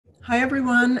Hi,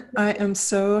 everyone. I am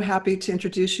so happy to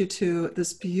introduce you to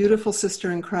this beautiful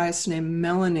sister in Christ named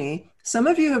Melanie. Some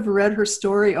of you have read her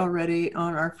story already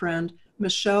on our friend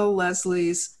Michelle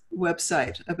Leslie's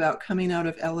website about coming out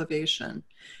of elevation.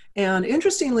 And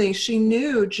interestingly, she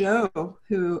knew Joe,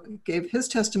 who gave his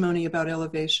testimony about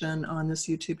elevation on this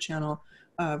YouTube channel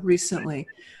recently.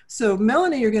 So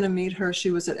Melanie, you're going to meet her. She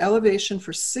was at Elevation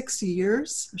for 6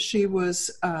 years. She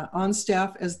was on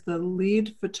staff as the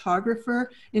lead photographer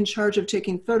in charge of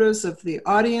taking photos of the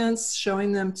audience,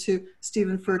 showing them to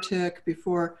Steven Furtick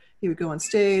before he would go on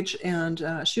stage. And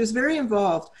she was very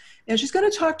involved. And she's going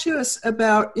to talk to us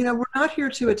about, we're not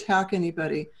here to attack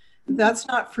anybody. That's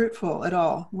not fruitful at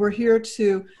all. We're here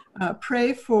to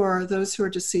pray for those who are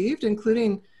deceived,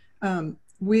 including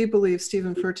we believe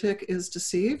Steven Furtick is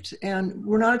deceived, and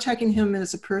we're not attacking him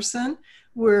as a person.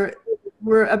 We're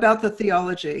about the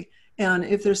theology. And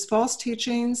if there's false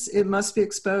teachings, it must be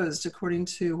exposed according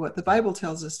to what the Bible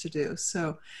tells us to do.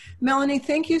 So, Melanie,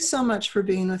 thank you so much for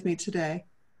being with me today.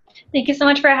 Thank you so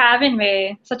much for having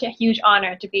me. Such a huge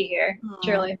honor to be here,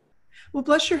 truly. Well,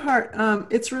 bless your heart.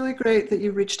 It's really great that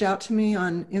you reached out to me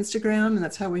on Instagram, and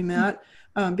that's how we met,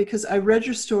 because I read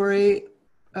your story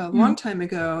a long time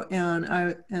ago, and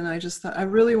I just thought I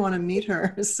really want to meet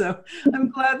her. So I'm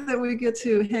glad that we get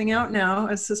to hang out now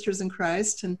as sisters in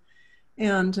Christ, and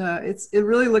it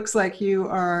really looks like you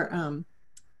are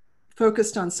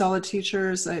focused on solid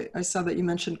teachers. I saw that you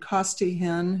mentioned Costi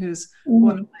Hinn, who's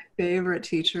one of my favorite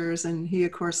teachers, and he,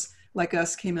 of course, like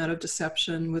us, came out of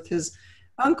deception with his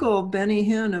uncle Benny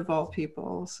Hinn, of all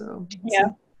people. So yeah.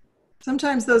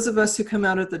 Sometimes those of us who come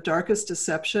out of the darkest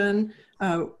deception,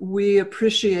 we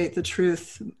appreciate the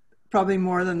truth probably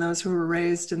more than those who were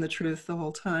raised in the truth the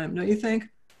whole time. Don't you think?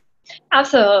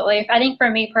 Absolutely. I think for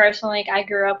me personally, I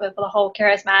grew up with the whole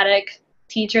charismatic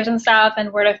teachers and stuff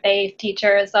and word of faith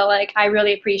teachers. So I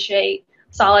really appreciate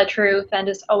solid truth and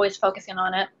just always focusing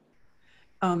on it.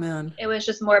 Amen. It was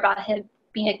just more about him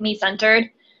being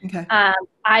me-centered. Okay.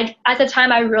 At the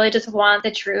time, I really just wanted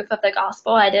the truth of the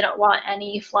gospel. I didn't want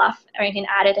any fluff or anything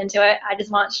added into it. I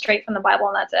just want straight from the Bible,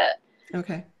 and that's it.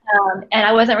 Okay. And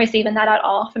I wasn't receiving that at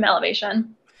all from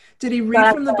Elevation. Did he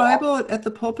read from the Bible at the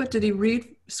pulpit? Did he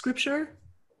read scripture?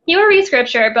 He would read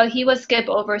scripture, but he would skip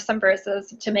over some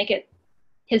verses to make it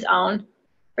his own,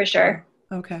 for sure.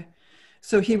 Okay.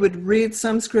 So he would read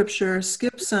some scripture,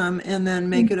 skip some, and then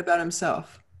make it about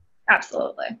himself.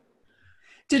 Absolutely.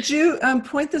 Did you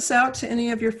point this out to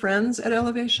any of your friends at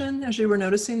Elevation as you were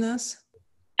noticing this?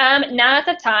 Not at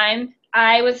the time.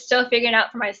 I was still figuring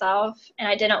out for myself, and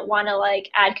I didn't want to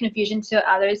add confusion to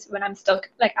others when I was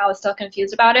still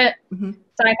confused about it. Mm-hmm.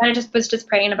 So I kind of was just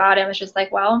praying about it and was just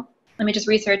well, let me just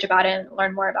research about it and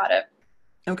learn more about it.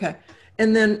 Okay.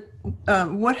 And then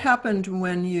what happened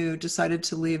when you decided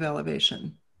to leave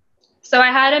Elevation? So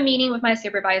I had a meeting with my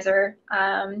supervisor,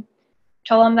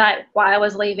 told him that why I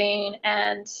was leaving,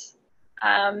 and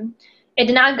it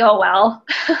did not go well.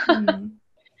 Mm-hmm.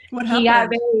 What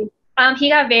happened? He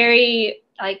got very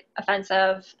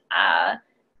offensive,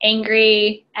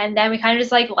 angry, and then we kind of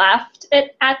just left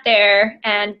it at there.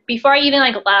 And before I even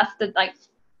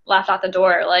left out the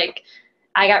door,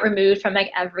 I got removed from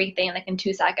everything in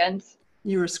 2 seconds.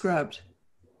 You were scrubbed.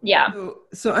 Yeah.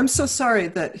 So I'm so sorry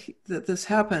that this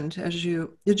happened. Did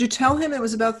you tell him it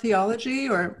was about theology,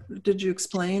 or did you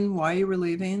explain why you were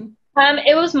leaving?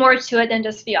 It was more to it than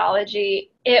just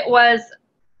theology. It was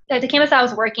at the campus I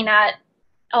was working at.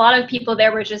 A lot of people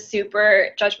there were just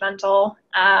super judgmental.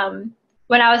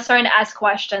 When I was starting to ask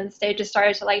questions, they just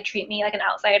started to treat me like an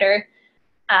outsider.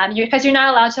 Because you're not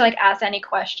allowed to ask any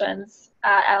questions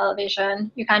at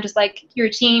Elevation. You're kind of just your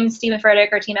team, Steven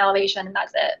Furtick, or team Elevation, and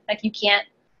that's it. You can't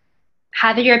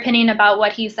have your opinion about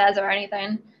what he says or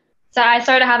anything. So I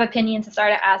started to have opinions and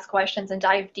started to ask questions and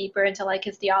dive deeper into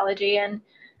his theology. And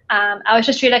I was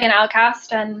just treated like an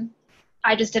outcast, and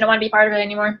I just didn't want to be part of it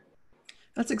anymore.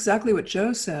 That's exactly what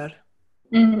Joe said.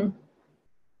 Mm-hmm.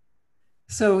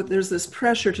 So there's this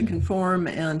pressure to conform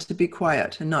and to be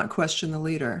quiet and not question the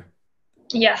leader.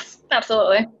 Yes,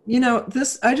 absolutely.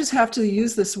 I just have to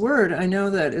use this word. I know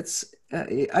that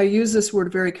I use this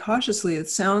word very cautiously. It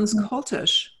sounds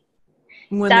cultish.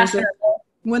 When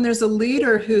there's a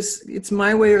leader it's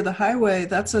my way or the highway,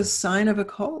 that's a sign of a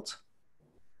cult.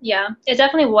 Yeah, it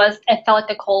definitely was. It felt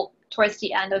like a cult towards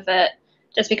the end of it,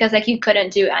 just because you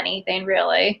couldn't do anything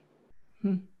really.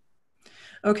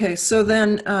 Okay, so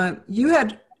then you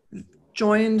had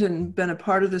joined and been a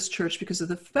part of this church because of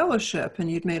the fellowship,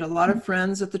 and you'd made a lot of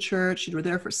friends at the church. You were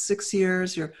there for 6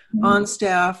 years. You're on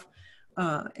staff.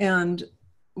 And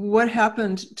what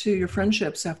happened to your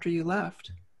friendships after you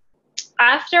left?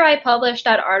 after I published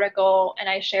that article and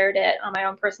I shared it on my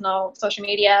own personal social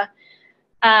media,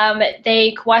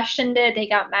 they questioned it. They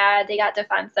got mad. They got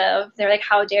defensive. They're like,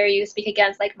 "How dare you speak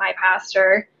against like my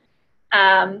pastor?"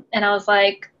 And I was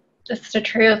like, "It's the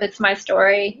truth. It's my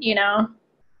story. You know,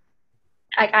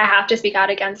 I have to speak out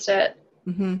against it."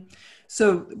 Mm-hmm.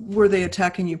 So were they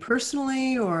attacking you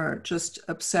personally or just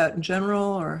upset in general,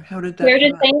 or how did that They're come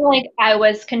just out? saying like I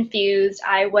was confused.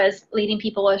 I was leading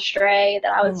people astray.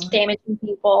 That I was Oh, damaging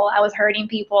people. I was hurting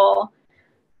people.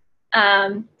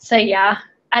 So yeah,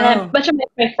 and then a oh, bunch of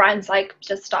my friends like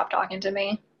just stopped talking to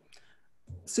me.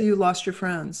 so you lost your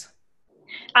friends.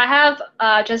 I have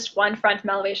just one friend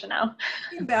from Elevation now.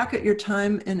 Looking back at your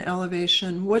time in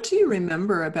Elevation, what do you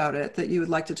remember about it that you would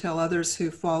like to tell others who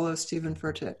follow Steven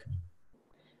Furtick?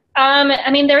 I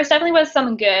mean, there was definitely was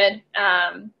some good.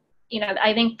 You know,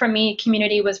 I think for me,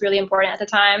 community was really important at the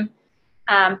time.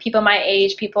 People my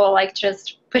age, people like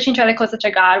just pushing each other closer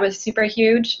to God was super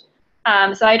huge.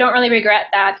 So I don't really regret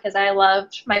that because I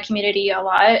loved my community a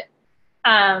lot.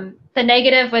 The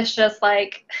negative was just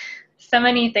like so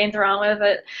many things wrong with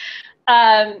it.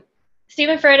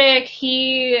 Stephen Furtick,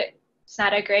 he's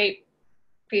not a great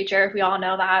preacher. We all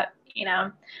know that, you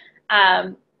know.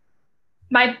 Um,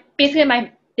 my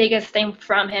biggest thing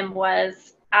from him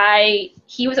was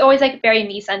he was always like very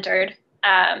me centered.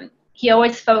 He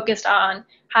always focused on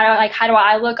how do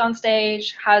I look on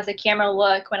stage? How does the camera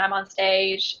look when I'm on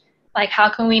stage? Like how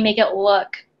can we make it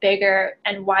look bigger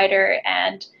and wider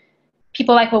and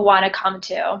people like will want to come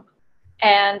to?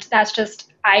 And that's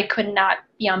just I could not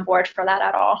be on board for that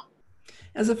at all.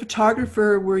 As a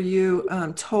photographer, were you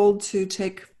told to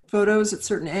take photos at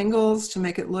certain angles to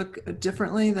make it look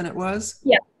differently than it was?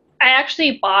 Yeah. I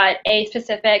actually bought a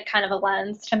specific kind of a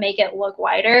lens to make it look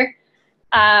wider.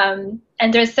 And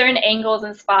there's certain angles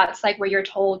and spots like where you're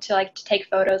told to like to take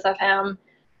photos of him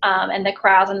and the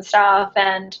crowds and stuff.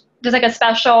 And there's like a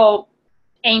special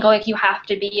angle like you have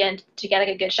to be in to get like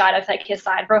a good shot of like his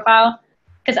side profile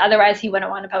because otherwise he wouldn't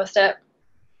want to post it.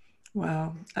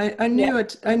 Wow. I Yeah. knew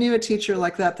it. I knew a teacher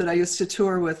like that I used to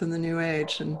tour with in the New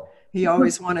Age, and he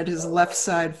always wanted his left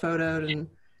side photoed, and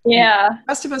the Yeah.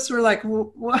 rest of us were like,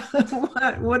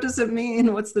 what does it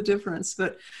mean? What's the difference?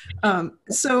 But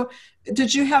so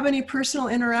did you have any personal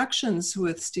interactions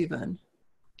with Stephen?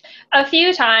 A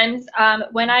few times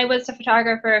when I was a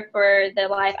photographer for the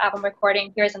live album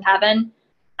recording Heroes in Heaven,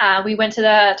 we went to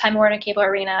the Time Warner Cable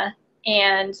Arena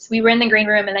and we were in the green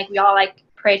room and like we all like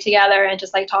prayed together and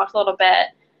just like talked a little bit.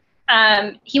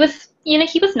 He was, you know,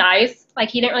 he was nice. Like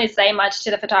he didn't really say much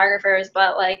to the photographers,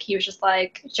 but like he was just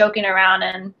like joking around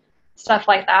and stuff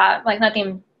like that. Like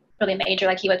nothing really major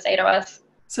like he would say to us.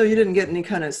 So you didn't get any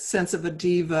kind of sense of a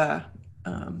diva?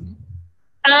 Um,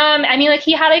 I mean, like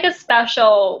he had like a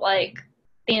special like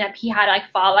thing that he had like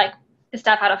follow like the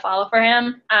staff had to follow for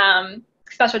him.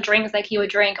 Special drinks like he would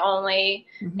drink only,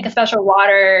 like a mhm. special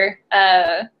water.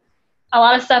 A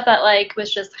lot of stuff that like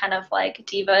was just kind of like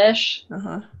diva-ish.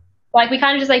 Uh-huh. Like we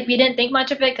kind of just like we didn't think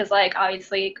much of it because like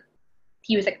obviously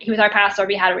he was our pastor.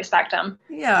 We had to respect him.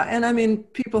 Yeah, and I mean,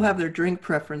 people have their drink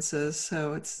preferences,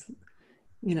 so it's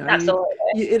Absolutely.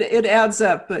 it adds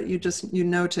up, but you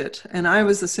note it. And I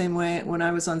was the same way when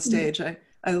I was on stage.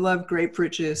 I love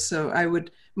grapefruit juice, so I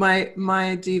would my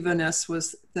divaness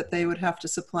was that they would have to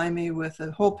supply me with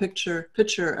a whole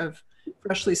pitcher of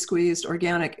freshly squeezed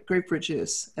organic grapefruit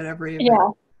juice at every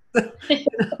event.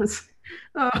 Yeah.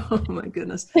 Oh my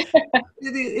goodness.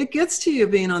 It gets to you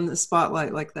being on the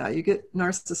spotlight like that. You get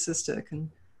narcissistic and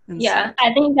Yeah. such.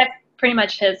 I think that's pretty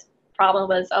much his problem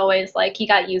was always like he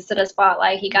got used to the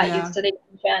spotlight, he got Yeah. used to the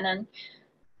attention, and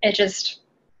it just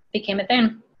became a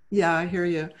thing. Yeah, I hear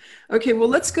you. Okay, well,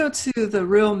 let's go to the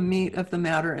real meat of the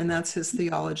matter, and that's his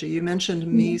theology. You mentioned Mhm.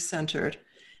 me-centered,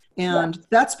 Yeah. and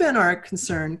that's been our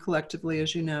concern collectively,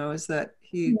 as you know, is that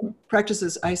he Mhm.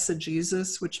 practices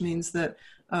eisegesis, which means that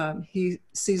he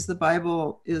sees the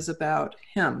Bible is about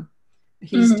him.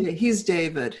 Mhm. He's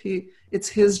David. It's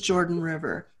his Jordan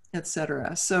River,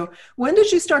 etc. So, when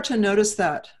did you start to notice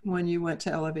that when you went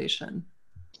to Elevation?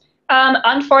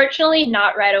 Unfortunately,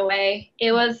 not right away.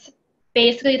 It was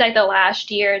basically like the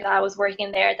last year that I was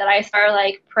working there that I started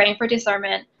like praying for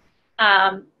discernment.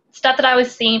 Stuff that I was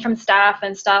seeing from staff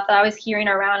and stuff that I was hearing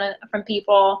around from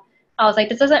people. I was like,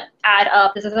 this doesn't add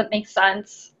up. This doesn't make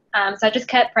sense. So I just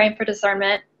kept praying for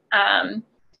discernment.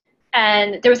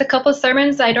 And there was a couple of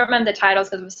sermons, I don't remember the titles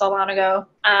because it was so long ago,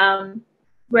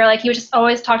 where like he would just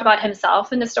always talk about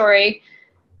himself in the story.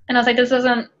 And I was like,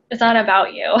 it's not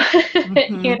about you.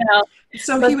 Hmm. You know,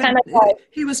 So so it's kind of like,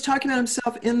 he was talking about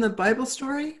himself in the Bible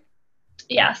story?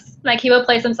 Yes, like he would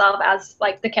place himself as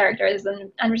like the characters, and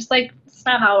I'm just like, it's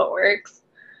not how it works,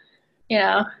 you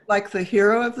know? Like the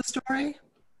hero of the story?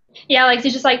 Yeah, like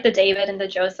he's just like the David and the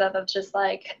Joseph of just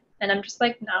like, and I'm just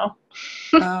like, no.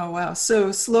 Oh, wow.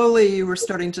 So slowly you were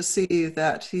starting to see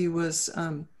that he was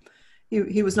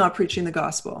not preaching the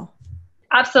gospel.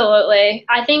 Absolutely.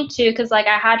 I think too, because like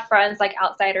I had friends like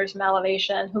outsiders from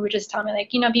Elevation who would just tell me like,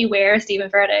 beware Steven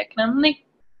Furtick. And I'm like,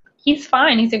 he's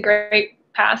fine. He's a great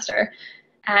pastor.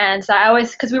 And so I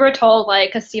always, because we were told like,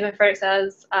 because Steven Furtick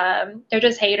says they're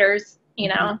just haters,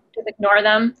 Mhm. just ignore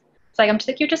them. It's like, I'm just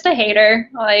like, you're just a hater.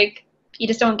 Like, you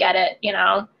just don't get it.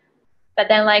 But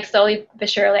then like slowly but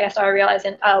surely I started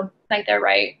realizing, oh, like they're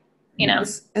right.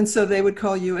 And so they would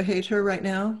call you a hater right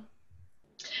now?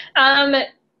 Um,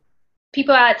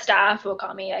 People at staff will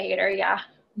call me a hater. Yeah.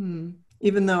 Hmm.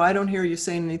 Even though I don't hear you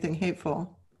saying anything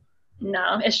hateful.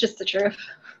 No, it's just the truth.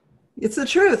 It's the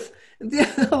truth.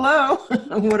 Hello.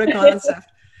 What a concept.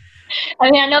 I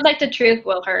mean, I know like the truth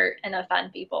will hurt and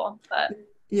offend people, but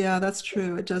Yeah, that's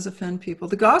true. It does offend people.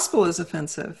 The gospel is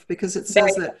offensive because it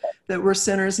very, says that we're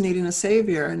sinners needing a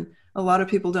savior, and a lot of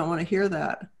people don't want to hear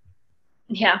that.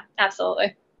 yeah,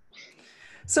 absolutely.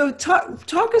 So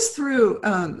talk us through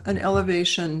an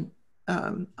elevation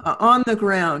on the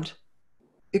ground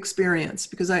experience,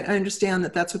 because I understand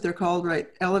that that's what they're called, right?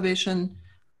 Elevation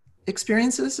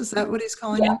experiences. Is that what he's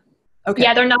calling Yeah. them? Okay.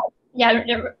 Yeah, they're not. Yeah,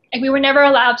 like we were never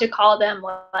allowed to call them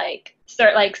like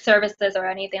services or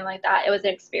anything like that. It was an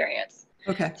experience.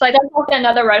 Okay. So like that's also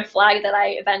another red flag that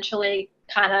I eventually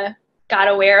kind of got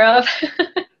aware of.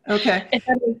 Okay. It's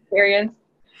an experience.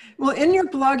 Well, in your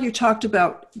blog, you talked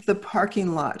about the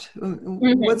parking lot.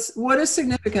 Mm-hmm. What is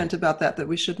significant about that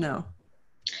we should know?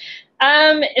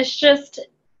 It's just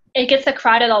it gets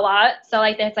crowded a lot. So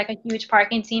like there's like a huge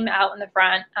parking team out in the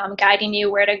front, guiding you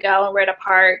where to go and where to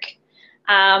park.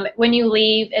 When you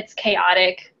leave, it's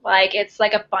chaotic. Like it's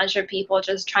like a bunch of people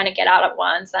just trying to get out at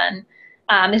once, and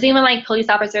there's even like police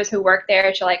officers who work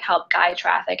there to like help guide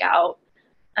traffic out.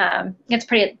 It's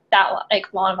pretty that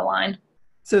like long of a line.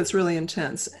 So it's really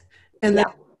intense. And then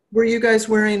Yeah. were you guys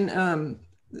wearing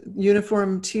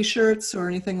uniform T-shirts or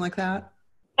anything like that?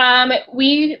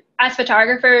 We as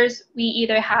photographers, we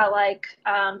either had like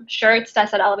shirts that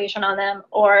said elevation on them,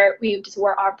 or we just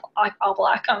wore all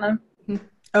black on them. Hmm.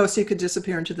 Oh, so you could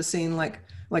disappear into the scene like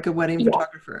a wedding Yeah.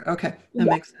 photographer. Okay, that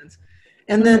Yeah. makes sense.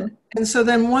 And then Mm-hmm. and so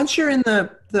then once you're in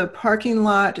the parking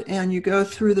lot and you go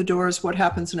through the doors, what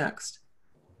happens next?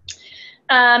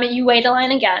 You wait in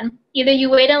line again. Either you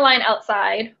wait in line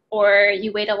outside or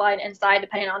you wait in line inside,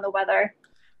 depending on the weather.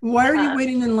 Why are you Uh,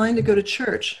 waiting in line to go to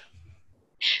church?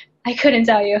 I couldn't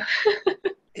tell you.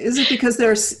 Is it because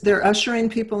they're ushering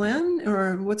people in,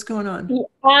 or what's going on?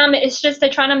 It's just they're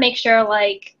trying to make sure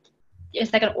like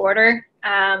it's like an order,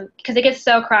 because it gets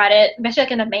so crowded, especially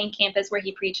like in the main campus where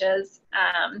he preaches.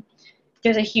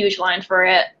 There's a huge line for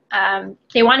it.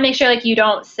 They want to make sure like you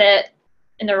don't sit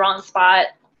in the wrong spot.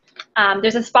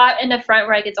 There's a spot in the front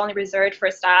where like it's only reserved for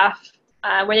staff,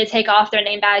 where they take off their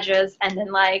name badges and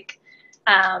then like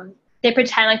they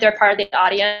pretend like they're part of the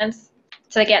audience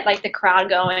to get like the crowd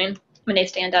going when they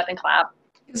stand up and clap.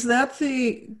 Is that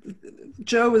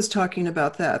Joe was talking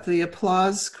about that, the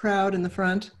applause crowd in the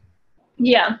front?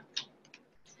 Yeah.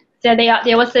 So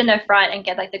they will sit in the front and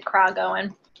get like the crowd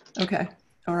going. Okay.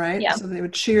 All right. Yeah. So they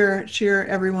would cheer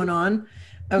everyone on.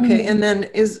 Okay. Mm-hmm. And then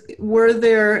were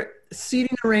there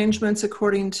seating arrangements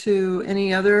according to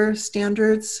any other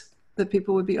standards that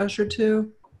people would be ushered to?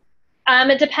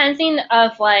 It depending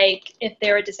of like if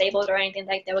they were disabled or anything,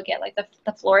 like they would get like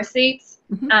the floor seats.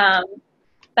 Mm-hmm.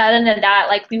 But other than that,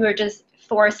 like we were just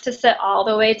forced to sit all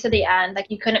the way to the end. Like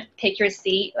you couldn't pick your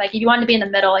seat. Like if you wanted to be in the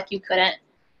middle, like you couldn't.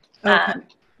 Okay.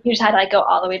 You just had to like go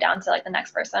all the way down to like the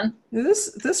next person.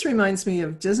 This reminds me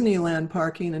of Disneyland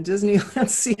parking and Disneyland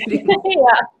seating.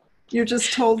 Yeah. You're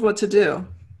just told what to do.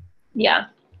 Yeah.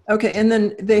 Okay, and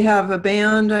then they have a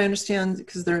band, I understand,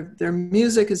 because their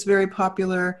music is very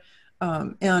popular.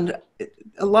 And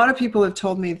a lot of people have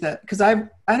told me that, because I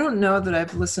don't know that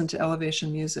I've listened to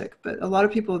Elevation music, but a lot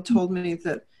of people have told me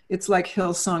that it's like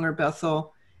Hillsong or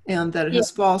Bethel, and that it has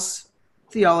false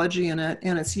theology in it,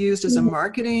 and it's used as a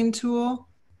marketing tool.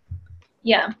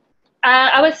 Yeah.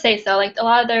 I would say so. Like a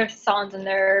lot of their songs in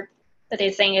there that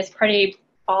they sing is pretty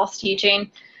false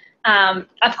teaching.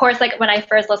 Of course, like when I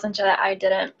first listened to it, I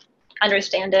didn't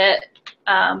understand it,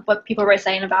 what people were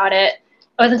saying about it.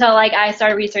 It wasn't until like I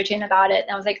started researching about it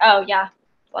and I was like, oh yeah,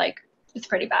 like it's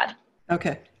pretty bad.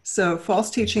 Okay, so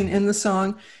false teaching in the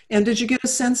song. And did you get a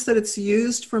sense that it's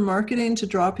used for marketing to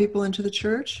draw people into the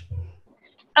church?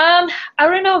 I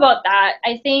don't know about that.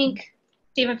 I think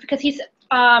Steven, because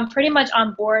pretty much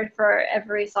on board for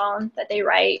every song that they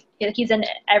write. He's in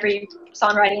every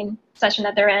songwriting session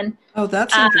that they're in. Oh,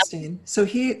 that's interesting. So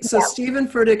Steven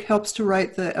Furtick helps to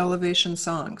write the Elevation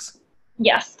songs.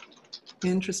 Yes.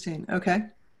 Interesting. Okay.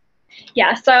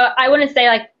 Yeah. So I wouldn't say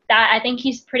like that. I think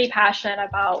he's pretty passionate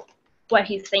about what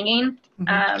he's singing.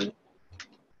 Mm-hmm.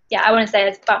 Yeah, I wouldn't say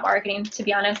it's about marketing, to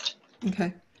be honest.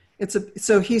 Okay.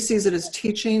 So he sees it as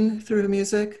teaching through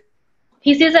music?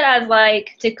 He sees it as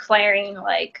like declaring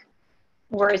like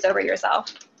words over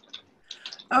yourself.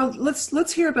 Oh,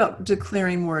 let's hear about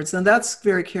declaring words. Now that's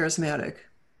very charismatic.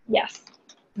 Yes.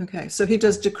 Okay, so he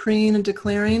does decreeing and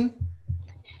declaring?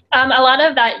 A lot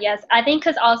of that, yes. I think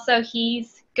because also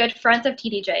he's good friends of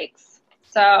T.D. Jakes.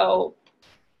 So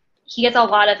he gets a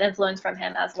lot of influence from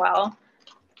him as well,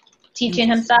 teaching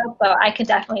himself. So I could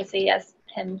definitely see as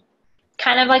him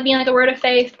kind of like being like a word of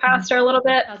faith pastor a little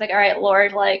bit. I was like, all right,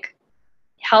 Lord, like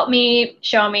help me,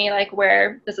 show me like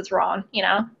where this is wrong, you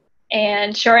know?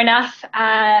 And sure enough,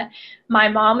 my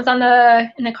mom was in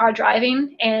the car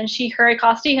driving, and she heard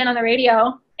Costi Hinn on the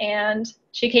radio, and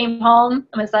she came home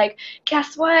and was like,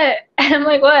 guess what? And I'm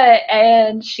like, what?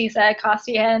 And she said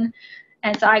Costi Hinn.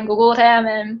 And so I Googled him,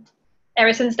 and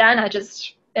ever since then, I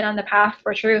just been on the path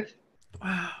for truth.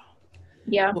 Wow.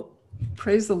 Yeah. Well,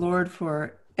 praise the Lord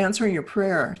for answering your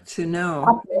prayer to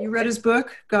know. You read his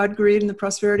book, God, Greed, and the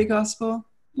Prosperity Gospel?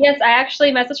 Yes, I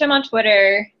actually messaged him on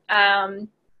Twitter,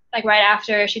 like right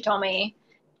after she told me.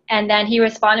 And then he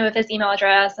responded with his email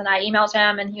address, and I emailed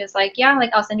him, and he was like, yeah, like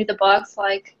I'll send you the books.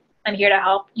 Like I'm here to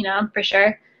help, you know, for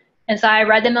sure. And so I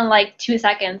read them in like 2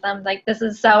 seconds. I'm like, this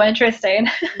is so interesting.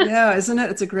 Yeah, isn't it?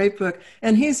 It's a great book.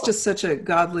 And he's just such a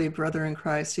godly brother in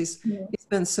Christ. He's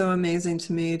been so amazing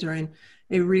to me during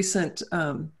a recent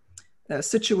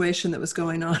situation that was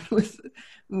going on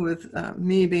with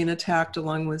me being attacked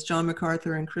along with John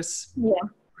MacArthur and Chris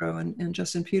Rowe and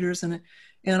Justin Peters. And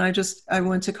I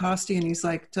went to Costi, and he's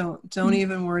like, don't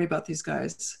even worry about these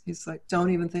guys. He's like,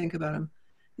 don't even think about him.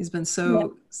 He's been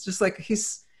so, it's just like,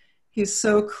 he's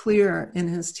so clear in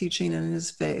his teaching and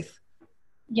his faith.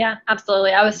 Yeah,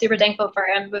 absolutely. I was super thankful for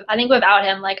him. I think without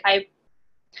him, like I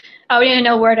wouldn't even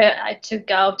know where to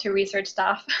go to research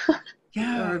stuff.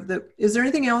 Yeah. Is there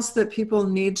anything else that people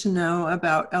need to know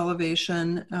about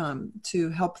elevation to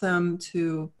help them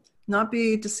to not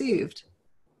be deceived?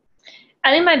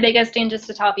 I think my biggest thing just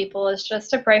to tell people is just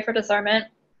to pray for discernment.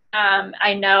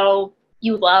 I know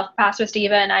you love Pastor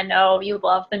Steven. I know you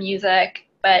love the music,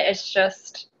 but it's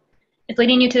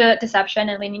leading you to deception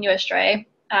and leading you astray.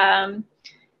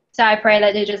 So I pray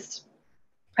that they just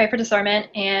pray for discernment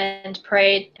and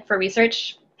pray for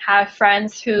research. Have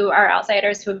friends who are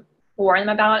outsiders who warn them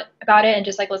about it, and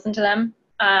just like listen to them.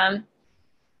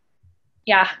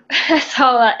 Yeah, that's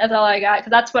all I got,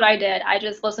 because that's what I did. I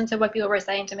just listened to what people were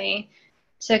saying to me,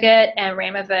 took it and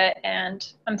ran with it, and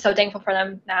I'm so thankful for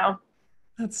them now.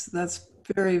 That's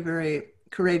very, very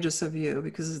courageous of you,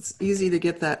 because it's easy to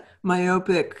get that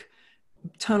myopic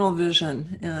tunnel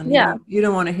vision, and you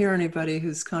don't want to hear anybody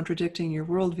who's contradicting your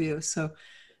worldview. So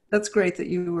that's great that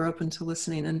you were open to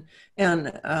listening, and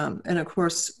of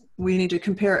course we need to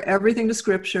compare everything to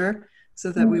Scripture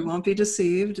so that we won't be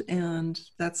deceived, and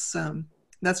that's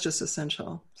just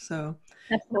essential. So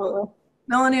absolutely.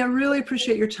 Melanie, I really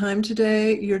appreciate your time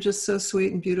today. You're just so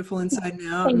sweet and beautiful inside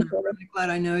and out, and I'm really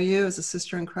glad I know you as a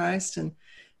sister in Christ. And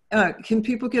can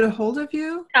people get a hold of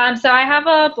you? So I have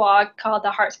a blog called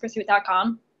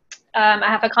theheartspursuit.com. I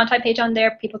have a contact page on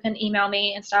there. People can email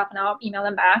me and stuff, and I'll email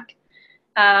them back.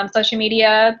 Social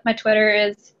media, my Twitter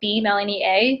is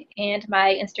bmelaniea, and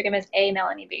my Instagram is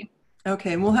amelaниeb.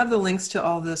 Okay, and we'll have the links to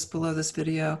all this below this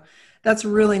video. That's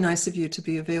really nice of you to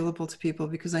be available to people,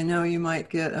 because I know you might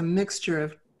get a mixture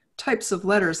of types of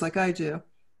letters like I do.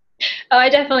 Oh, I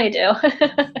definitely do.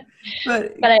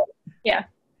 but yeah.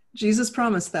 Jesus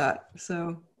promised that,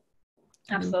 so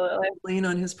absolutely lean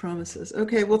on his promises.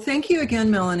 Okay, well, thank you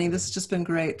again, Melanie. This has just been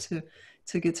great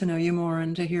to get to know you more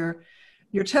and to hear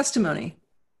your testimony.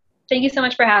 Thank you so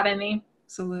much for having me.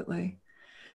 Absolutely.